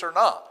serious or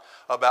not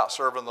about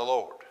serving the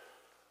Lord,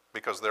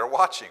 because they're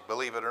watching.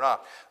 Believe it or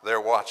not,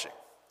 they're watching.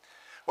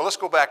 Well, let's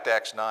go back to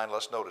Acts 9.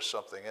 Let's notice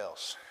something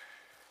else.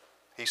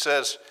 He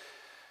says,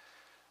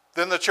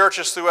 then the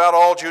churches throughout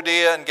all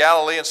Judea and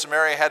Galilee and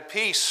Samaria had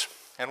peace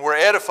and were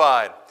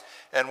edified,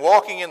 and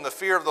walking in the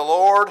fear of the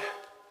Lord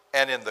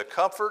and in the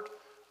comfort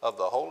of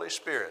the Holy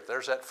Spirit.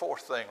 There's that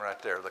fourth thing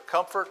right there, the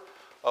comfort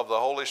of the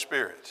Holy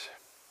Spirit.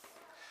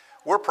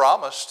 We're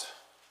promised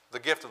the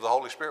gift of the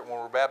Holy Spirit when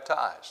we're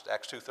baptized.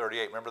 Acts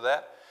 2:38, remember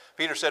that?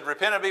 Peter said,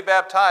 repent and be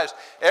baptized,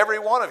 every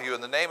one of you,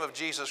 in the name of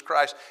Jesus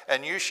Christ,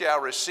 and you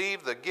shall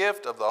receive the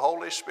gift of the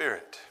Holy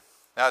Spirit.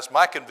 Now, it's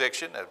my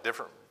conviction,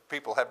 different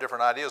people have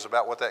different ideas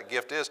about what that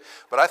gift is,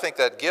 but I think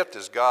that gift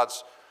is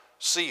God's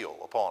seal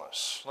upon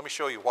us. Let me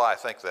show you why I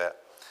think that.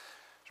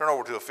 Turn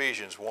over to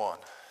Ephesians 1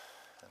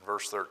 and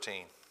verse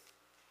 13.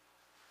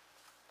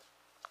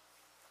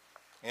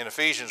 In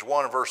Ephesians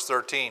 1 and verse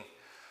 13,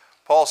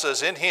 Paul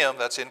says, in him,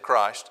 that's in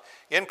Christ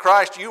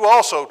you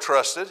also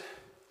trusted.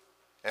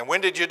 And when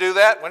did you do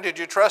that? When did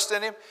you trust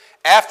in him?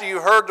 After you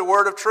heard the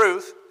word of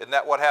truth. Isn't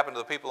that what happened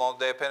to the people on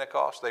the day of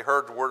Pentecost? They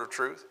heard the word of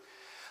truth.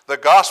 The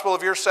gospel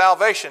of your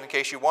salvation, in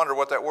case you wonder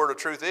what that word of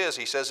truth is,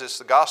 he says it's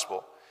the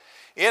gospel.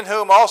 In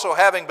whom also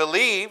having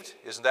believed,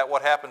 isn't that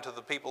what happened to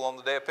the people on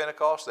the day of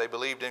Pentecost? They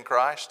believed in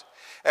Christ.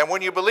 And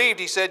when you believed,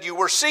 he said, you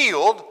were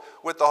sealed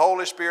with the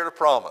Holy Spirit of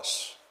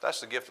promise.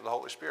 That's the gift of the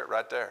Holy Spirit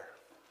right there.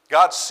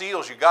 God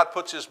seals you. God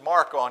puts his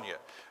mark on you.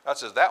 God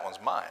says, that one's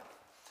mine.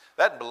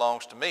 That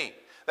belongs to me.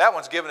 That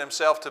one's given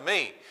himself to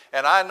me.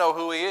 And I know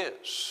who he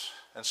is.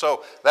 And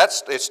so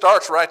it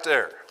starts right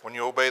there when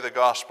you obey the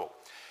gospel.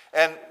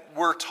 And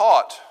we're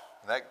taught,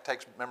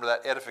 remember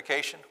that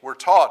edification? We're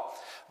taught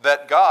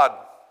that God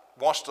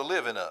wants to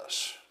live in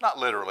us. Not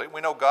literally.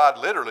 We know God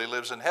literally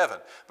lives in heaven.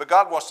 But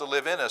God wants to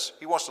live in us.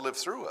 He wants to live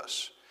through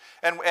us.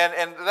 And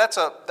that's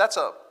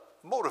a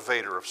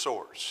motivator of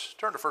sorts.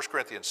 Turn to 1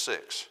 Corinthians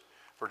 6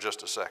 for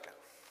just a second.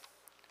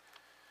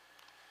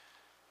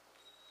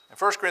 In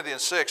 1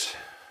 Corinthians 6,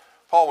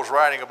 Paul was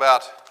writing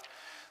about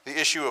the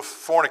issue of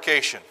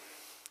fornication.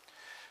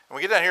 And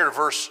we get down here to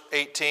verse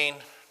 18,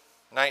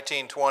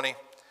 19, 20.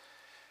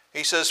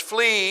 He says,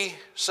 flee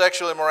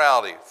sexual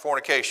immorality,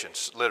 fornication,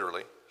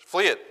 literally.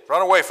 Flee it,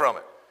 run away from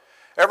it.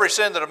 Every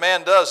sin that a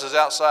man does is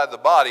outside the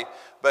body,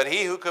 but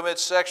he who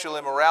commits sexual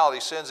immorality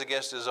sins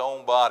against his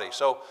own body.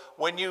 So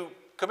when you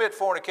commit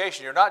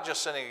fornication, you're not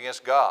just sinning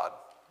against God,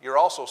 you're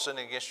also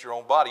sinning against your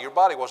own body. Your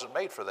body wasn't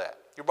made for that.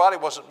 Your body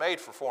wasn't made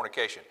for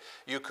fornication.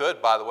 You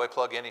could, by the way,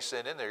 plug any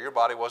sin in there. Your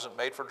body wasn't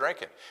made for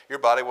drinking. Your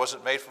body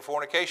wasn't made for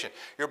fornication.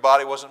 Your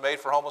body wasn't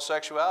made for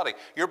homosexuality.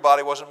 Your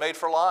body wasn't made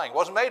for lying. It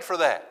wasn't made for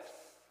that.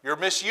 You're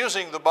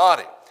misusing the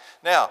body.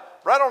 Now,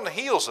 right on the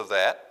heels of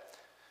that,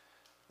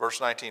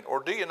 verse 19,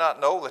 or do you not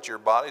know that your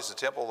body is the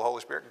temple of the Holy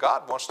Spirit?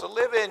 God wants to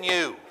live in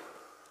you.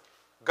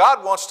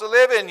 God wants to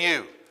live in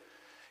you.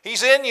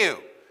 He's in you.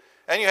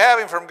 And you have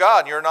Him from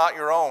God, and you're not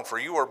your own, for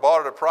you were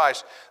bought at a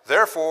price.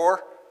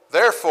 Therefore,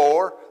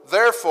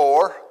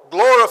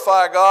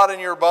 glorify God in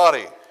your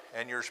body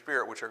and your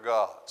spirit, which are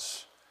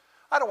God's.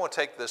 I don't want to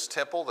take this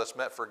temple that's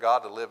meant for God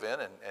to live in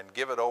and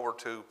give it over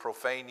to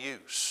profane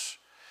use.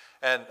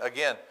 And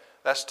again,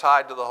 that's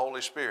tied to the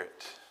Holy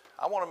Spirit.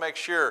 I want to make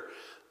sure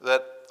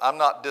that I'm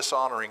not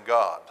dishonoring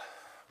God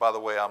by the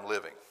way I'm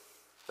living.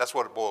 That's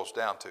what it boils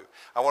down to.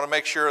 I want to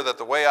make sure that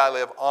the way I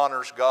live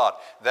honors God.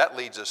 That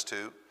leads us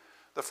to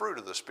the fruit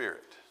of the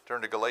Spirit.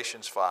 Turn to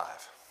Galatians 5.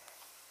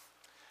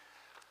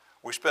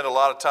 We spend a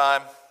lot of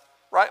time,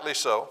 rightly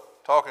so,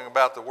 talking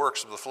about the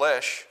works of the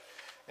flesh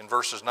in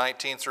verses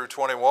 19 through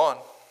 21.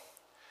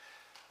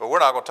 But we're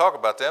not going to talk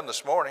about them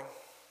this morning.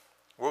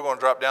 We're going to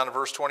drop down to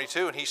verse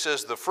 22, and he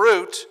says, the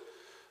fruit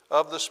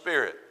of the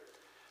Spirit.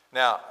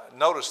 Now,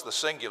 notice the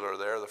singular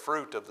there, the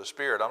fruit of the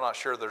Spirit. I'm not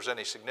sure there's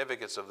any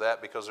significance of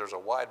that because there's a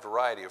wide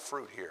variety of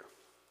fruit here.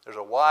 There's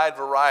a wide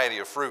variety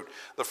of fruit.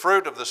 The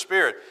fruit of the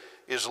Spirit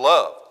is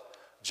love,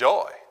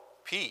 joy,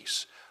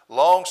 peace,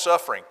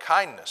 long-suffering,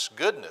 kindness,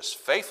 goodness,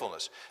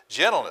 faithfulness,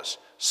 gentleness,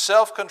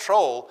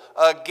 self-control.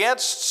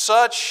 Against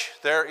such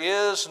there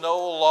is no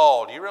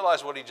law. Do you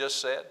realize what he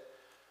just said?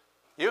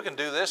 You can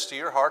do this to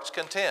your heart's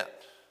content.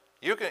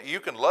 You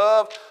can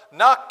love,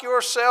 knock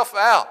yourself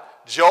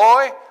out.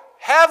 Joy,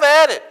 have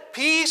at it.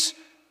 Peace,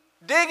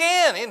 dig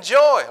in,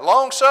 enjoy.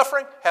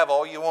 Long-suffering, have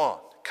all you want.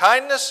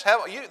 Kindness,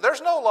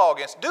 there's no law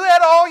against it. Do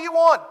that all you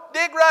want.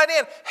 Dig right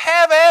in.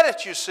 Have at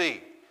it, you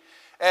see.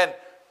 And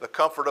the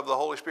comfort of the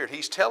Holy Spirit.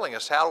 He's telling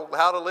us how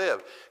to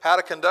live, how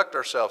to conduct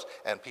ourselves.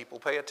 And people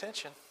pay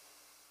attention.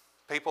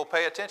 People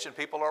pay attention.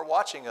 People are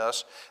watching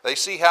us. They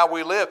see how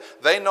we live.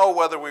 They know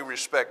whether we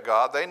respect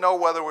God. They know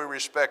whether we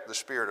respect the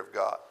Spirit of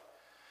God.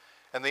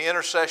 And the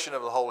intercession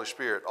of the Holy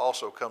Spirit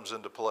also comes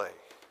into play.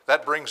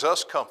 That brings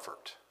us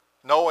comfort,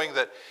 knowing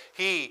that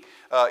He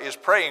is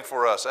praying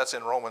for us. That's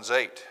in Romans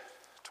 8,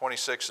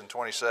 26 and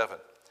 27.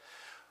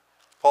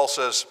 Paul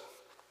says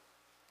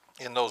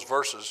in those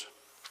verses,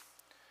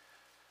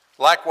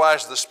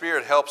 likewise the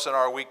Spirit helps in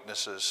our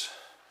weaknesses,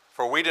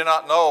 for we do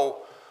not know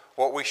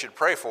what we should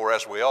pray for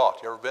as we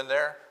ought. You ever been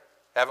there?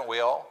 Haven't we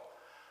all?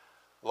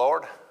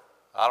 Lord,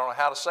 I don't know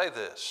how to say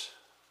this,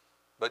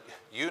 but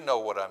you know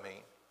what I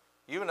mean.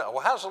 You know.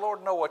 Well, how does the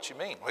Lord know what you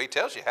mean? Well, He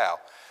tells you how.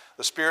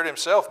 The Spirit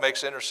Himself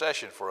makes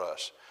intercession for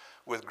us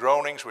with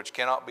groanings which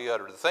cannot be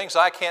uttered. The things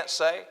I can't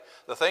say,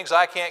 the things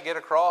I can't get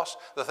across,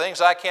 the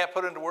things I can't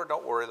put into word,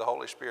 don't worry, the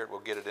Holy Spirit will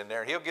get it in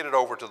there. He'll get it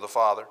over to the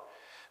Father.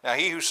 Now,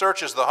 He who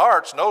searches the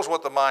hearts knows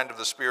what the mind of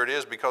the Spirit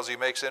is because He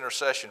makes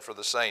intercession for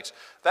the saints.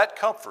 That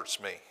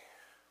comforts me.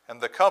 And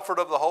the comfort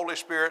of the Holy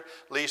Spirit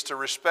leads to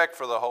respect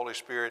for the Holy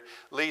Spirit,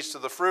 leads to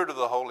the fruit of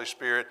the Holy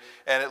Spirit,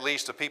 and it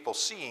leads to people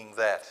seeing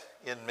that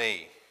in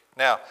me.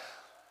 Now,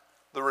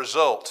 the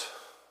result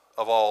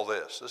of all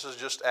this. This is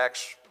just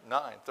Acts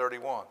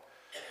 9:31.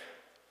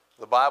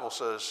 The Bible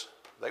says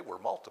they were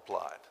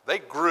multiplied. They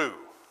grew.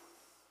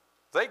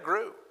 They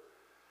grew.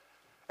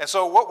 And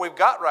so what we've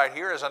got right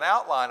here is an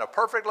outline, a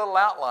perfect little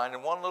outline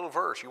in one little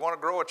verse. You want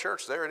to grow a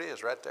church? There it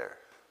is right there.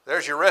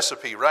 There's your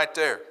recipe right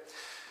there.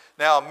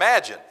 Now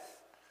imagine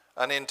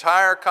an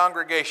entire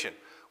congregation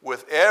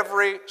with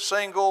every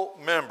single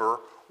member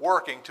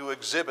working to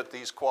exhibit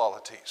these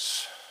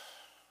qualities.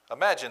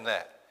 Imagine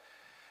that.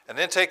 And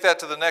then take that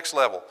to the next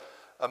level.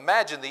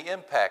 Imagine the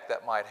impact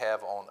that might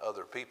have on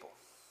other people.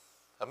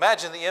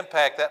 Imagine the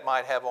impact that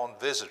might have on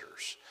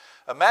visitors.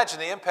 Imagine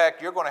the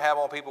impact you're going to have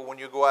on people when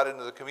you go out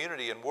into the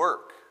community and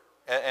work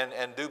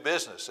and do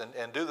business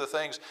and do the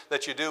things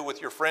that you do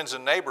with your friends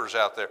and neighbors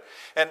out there.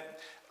 And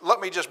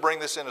let me just bring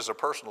this in as a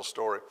personal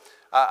story.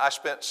 I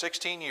spent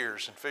 16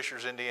 years in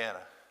Fishers, Indiana.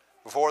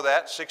 Before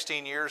that,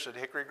 16 years at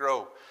Hickory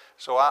Grove.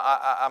 So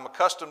I'm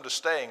accustomed to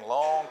staying a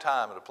long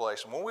time at a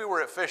place. And when we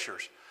were at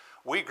Fishers,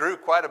 we grew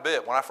quite a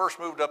bit. When I first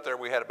moved up there,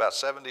 we had about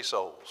 70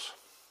 souls.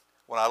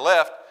 When I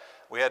left,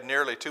 we had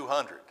nearly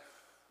 200.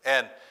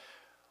 And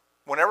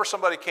whenever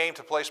somebody came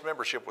to place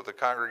membership with the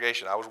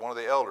congregation, I was one of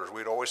the elders.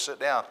 We'd always sit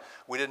down.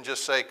 We didn't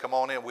just say, come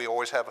on in. We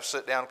always have a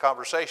sit-down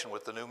conversation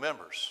with the new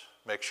members.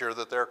 Make sure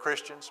that they're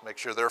Christians. Make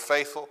sure they're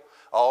faithful.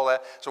 All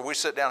that. So we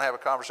sit down and have a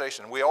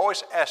conversation. And we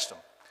always asked them,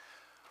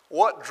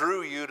 what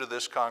drew you to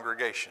this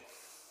congregation?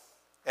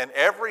 And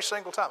every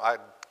single time, I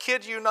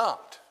kid you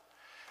not,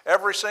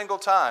 every single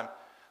time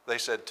they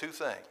said two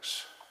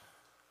things.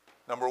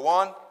 Number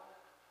one,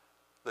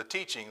 the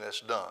teaching that's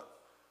done.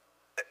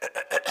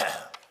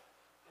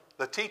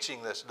 The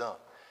teaching that's done.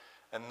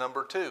 And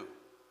number two,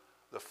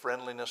 the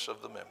friendliness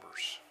of the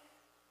members.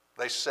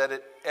 They said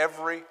it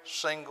every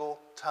single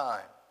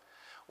time.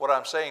 What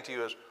I'm saying to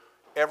you is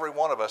every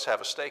one of us have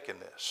a stake in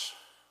this.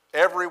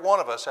 Every one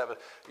of us have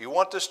you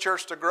want this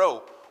church to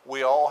grow,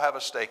 we all have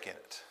a stake in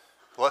it.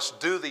 Let's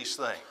do these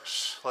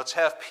things. Let's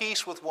have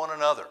peace with one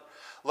another.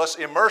 Let's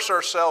immerse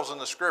ourselves in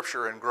the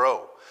Scripture and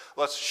grow.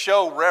 Let's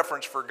show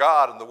reverence for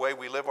God in the way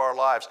we live our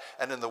lives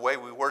and in the way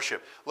we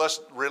worship. Let's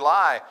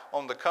rely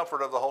on the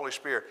comfort of the Holy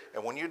Spirit.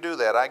 And when you do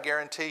that, I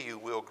guarantee you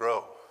we'll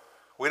grow.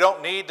 We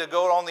don't need to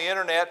go on the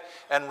internet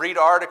and read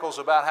articles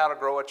about how to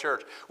grow a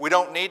church. We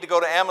don't need to go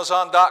to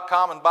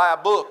Amazon.com and buy a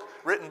book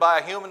written by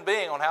a human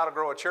being on how to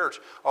grow a church.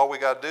 All we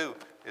got to do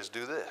is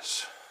do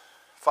this.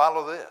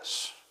 Follow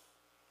this.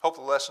 Hope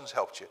the lessons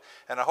helped you.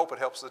 And I hope it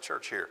helps the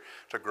church here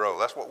to grow.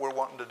 That's what we're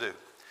wanting to do.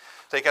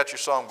 Take out your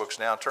songbooks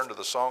now and turn to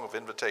the Song of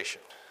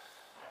Invitation.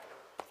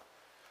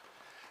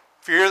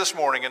 If you're here this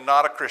morning and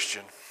not a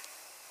Christian,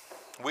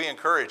 we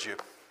encourage you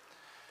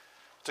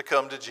to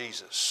come to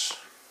Jesus.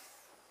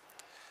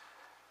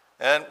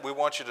 And we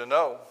want you to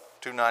know,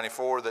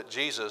 294, that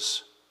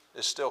Jesus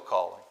is still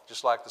calling,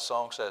 just like the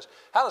song says.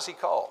 How does he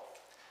call?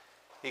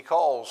 He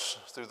calls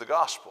through the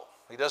gospel.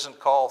 He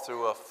doesn't call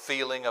through a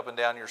feeling up and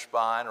down your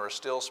spine or a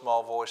still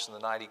small voice in the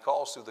night. He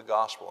calls through the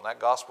gospel. And that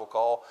gospel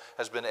call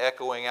has been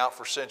echoing out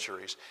for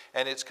centuries.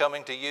 And it's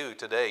coming to you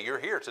today. You're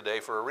here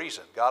today for a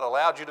reason. God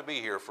allowed you to be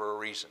here for a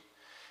reason.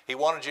 He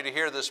wanted you to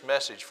hear this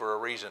message for a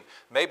reason.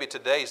 Maybe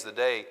today's the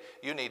day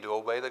you need to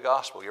obey the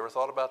gospel. You ever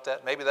thought about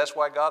that? Maybe that's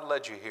why God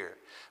led you here.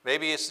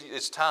 Maybe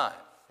it's time.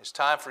 It's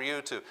time for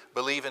you to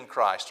believe in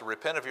Christ, to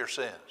repent of your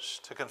sins,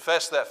 to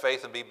confess that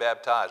faith and be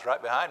baptized.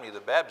 Right behind me,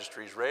 the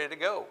baptistry is ready to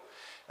go.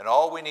 And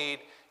all we need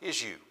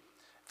is you.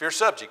 If you're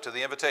subject to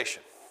the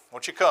invitation,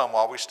 won't you come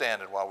while we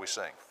stand and while we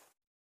sing?